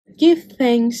Give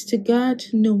thanks to God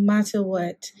no matter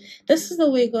what. This is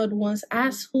the way God wants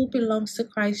us who belongs to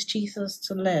Christ Jesus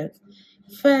to live.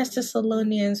 1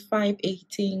 Thessalonians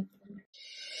 5:18.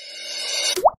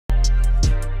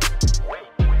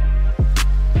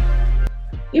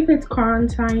 If it's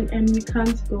quarantine and we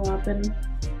can't go out, then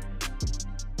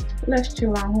let's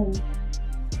chill at home.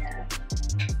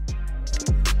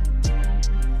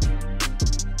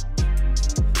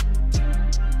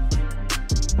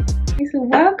 So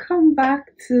welcome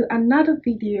back to another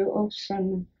video of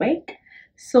Sean Wake.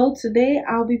 So today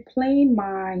I'll be playing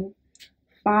my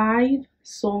 5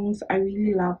 songs I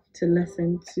really love to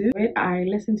listen to. I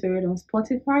listen to it on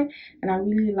Spotify and I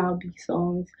really love these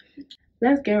songs.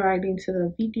 Let's get right into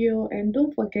the video, and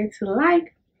don't forget to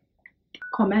like,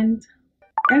 comment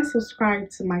and subscribe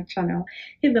to my channel.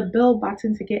 Hit the bell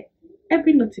button to get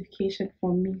every notification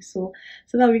from me so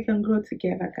that we can grow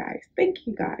together, guys. Thank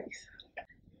you, guys.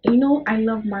 You know I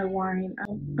love my wine.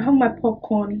 I have my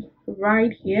popcorn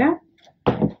right here.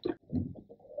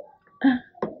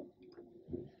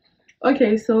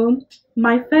 Okay, so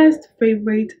my first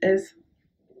favorite is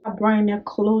Sabrina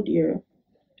Claudio,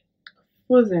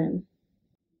 Frozen.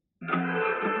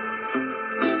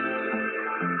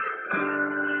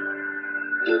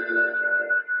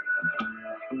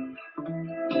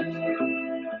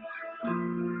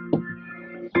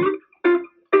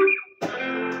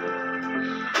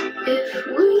 If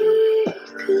we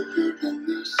could live in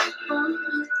this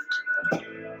moment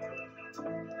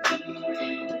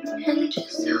and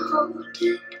just hold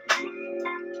it,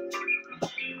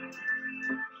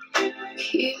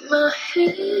 keep my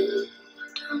head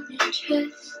on your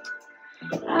chest,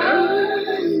 I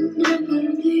never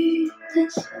leave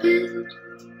this bed.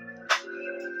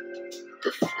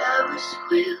 The flowers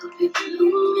will be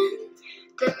blooming,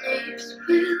 the leaves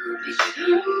will be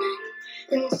turning,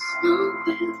 and the snow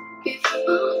will be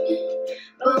falling,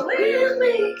 but we're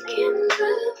making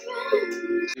love.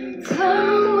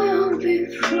 Time will be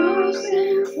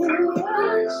frozen for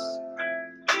us.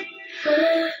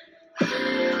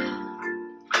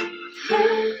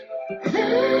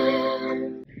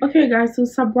 Okay guys, so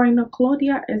Sabrina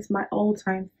Claudia is my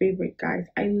all-time favorite, guys.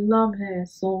 I love her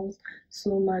songs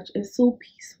so much. It's so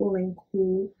peaceful and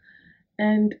cool.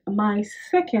 And my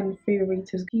second favorite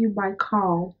is You by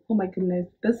Carl. Oh my goodness,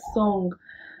 this song,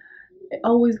 it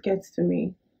always gets to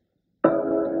me.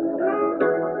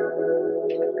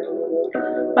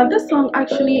 But this song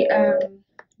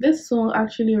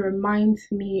actually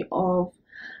reminds me of,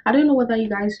 I don't know whether you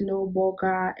guys know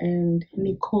Boga and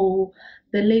Nicole,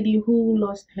 the lady who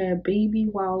lost her baby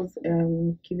whilst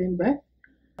giving birth.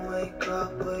 Wake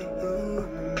up with you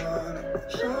in the morning.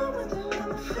 Show me that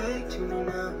I'm fake to me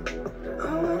now. I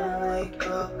wanna wake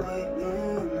up with you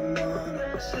in the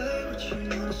morning. Say what you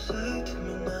wanna say to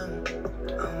me now.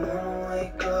 I wanna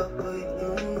wake up with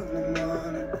you in the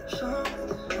morning. Show me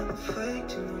that I'm fake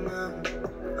to me now.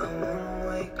 I wanna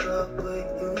wake up with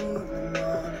you in the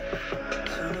morning.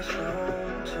 Turn this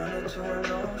room, turn it to an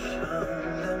ocean.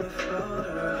 Let me float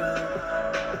around.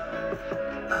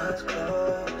 Eyes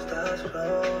closed,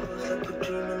 like you're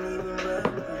dreaming even when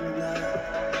now.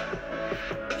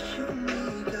 You and me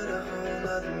got a whole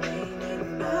lot of meaning,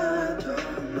 I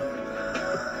don't know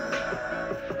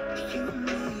how. You and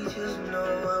me just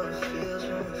know how it feels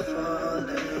when we're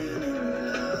falling in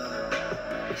love.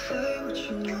 Say what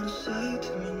you wanna say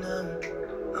to me now.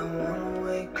 I wanna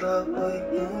wake up with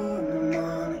you in the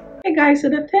morning. Hey guys, so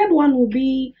the third one will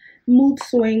be Mood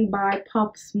Swing by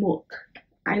Pop Smoke.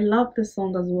 I love this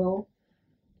song as well.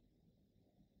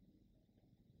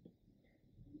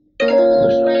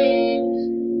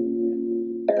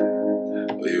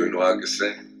 Well, you know I can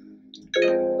sing.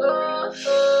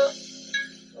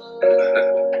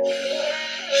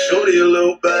 Shorty a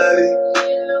little body,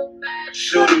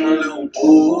 shorty my little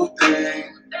boo thing,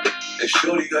 and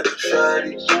shorty got the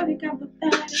fatty.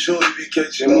 Shorty be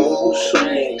catching mood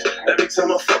swings. Every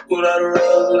time I fuck without a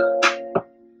rubber,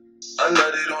 I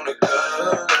nutted on the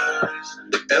covers,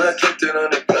 and I kept it on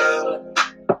the cover,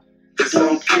 'cause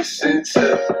I'm kissing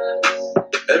too.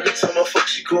 Every time I fuck,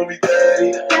 she call me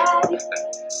daddy.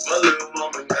 My little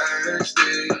mama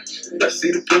nasty. I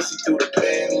see the pussy through the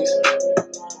panties.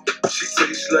 She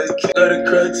tastes like, gotta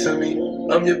cry to me.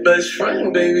 I'm your best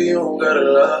friend, baby, you don't gotta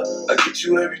lie. I get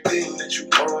you everything that you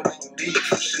want and you need.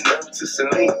 From Chanel to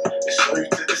Celine, and show you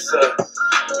to the side.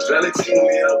 Valentino,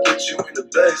 I'll put you in the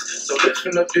best. So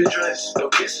lifting up your dress, no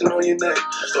kissing on your neck.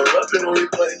 Start rubbing on your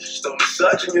butt, start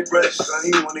massaging your breasts. I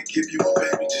ain't wanna give you a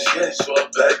baby just yet, so I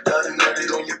backed out and let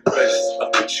it on your breast. I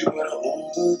put you in an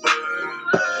Uber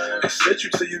and sent you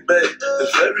to your bed. The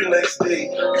very next day,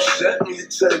 you sent me a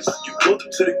text. You pulled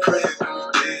up to the crib and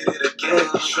you did it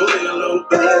again. Shorty a little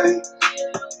baddie.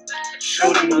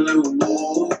 Shorty my little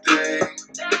boo thing.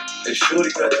 And shorty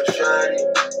got the fatty.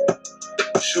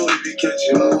 Shorty be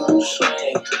catching mood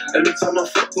swings. Every time I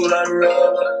fuck with I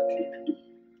rubber,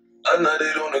 I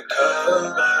nutted on the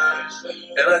covers.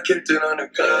 And I kept it on the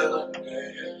cover.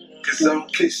 Cause I'm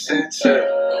kissing too.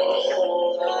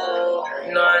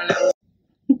 No, I know.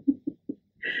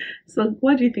 So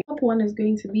what do you think? Top one is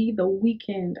going to be The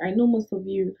Weeknd. I know most of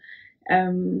you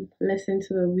listen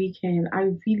to The Weeknd.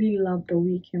 I really love The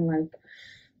Weeknd. Like,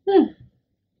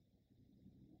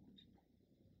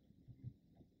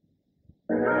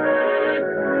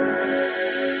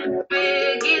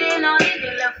 Getting on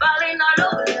it, left falling all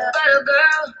over. Got a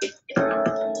girl.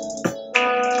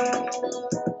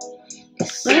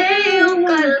 Say you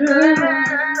got a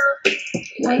girl.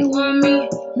 Why you want me?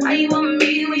 Why you want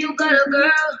me when you got a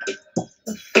girl?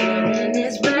 The feeling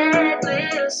is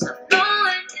reckless.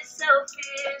 Knowing it's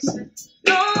selfish.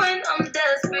 Knowing I'm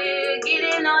desperate.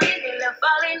 Getting on it, left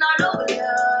falling all over.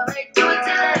 Like, do it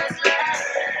till it's last.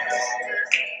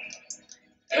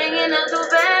 Hanging out the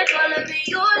bed, calling me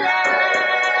your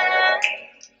last.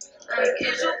 Like,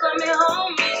 is you coming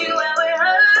home? Is you out with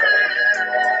her?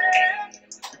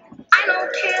 I don't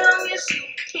care long as you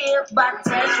care about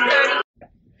that dirty.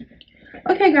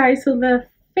 okay guys, so the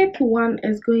fifth one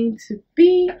is going to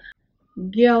be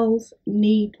Girls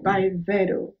Need by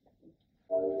Vedo.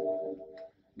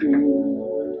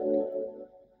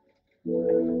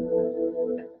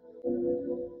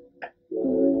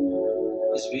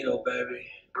 It's Vito, baby.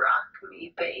 Rock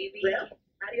me, baby. Well,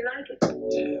 how do you like it?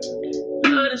 Yeah.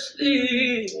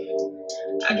 Honestly,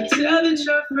 I can tell that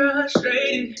you're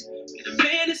frustrated. Been a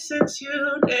minute since you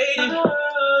dated.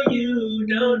 Oh, you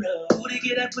don't know who to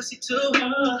get that pussy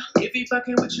to. If he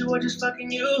fucking with you or just fucking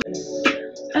you.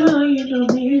 I know you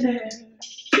don't need it.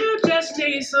 You just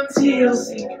need some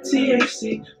TLC,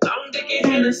 THC, long dick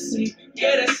and Hennessy.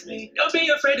 Yeah, that's me. Don't be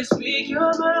afraid to speak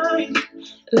your mind.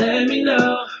 Let me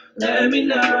know, let me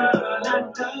know.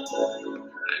 I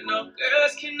know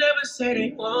girls can never say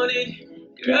they want it.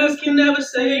 Girls can never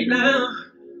say now.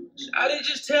 Shawty,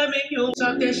 just tell me you don't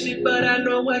talk that shit, but I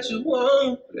know what you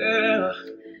want, girl.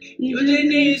 You just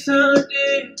need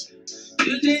something.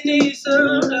 You just need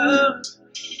some love.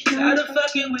 Tired of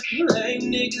fucking with you lame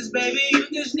niggas, baby. You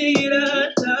just need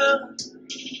a love.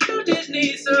 You just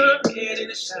need some head in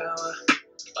the shower.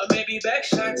 Or maybe back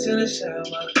shots in the shower.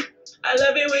 I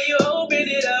love it when you open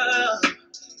it up.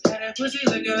 And that pussy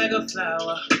looking like a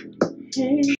flower.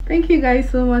 Thank you guys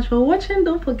so much for watching.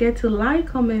 Don't forget to like,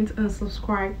 comment and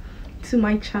subscribe to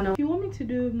my channel. If you want me to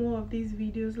do more of these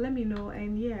videos, let me know.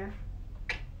 And yeah,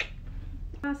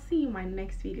 I'll see you in my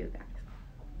next video, guys.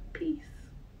 Peace.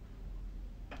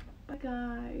 Bye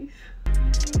guys.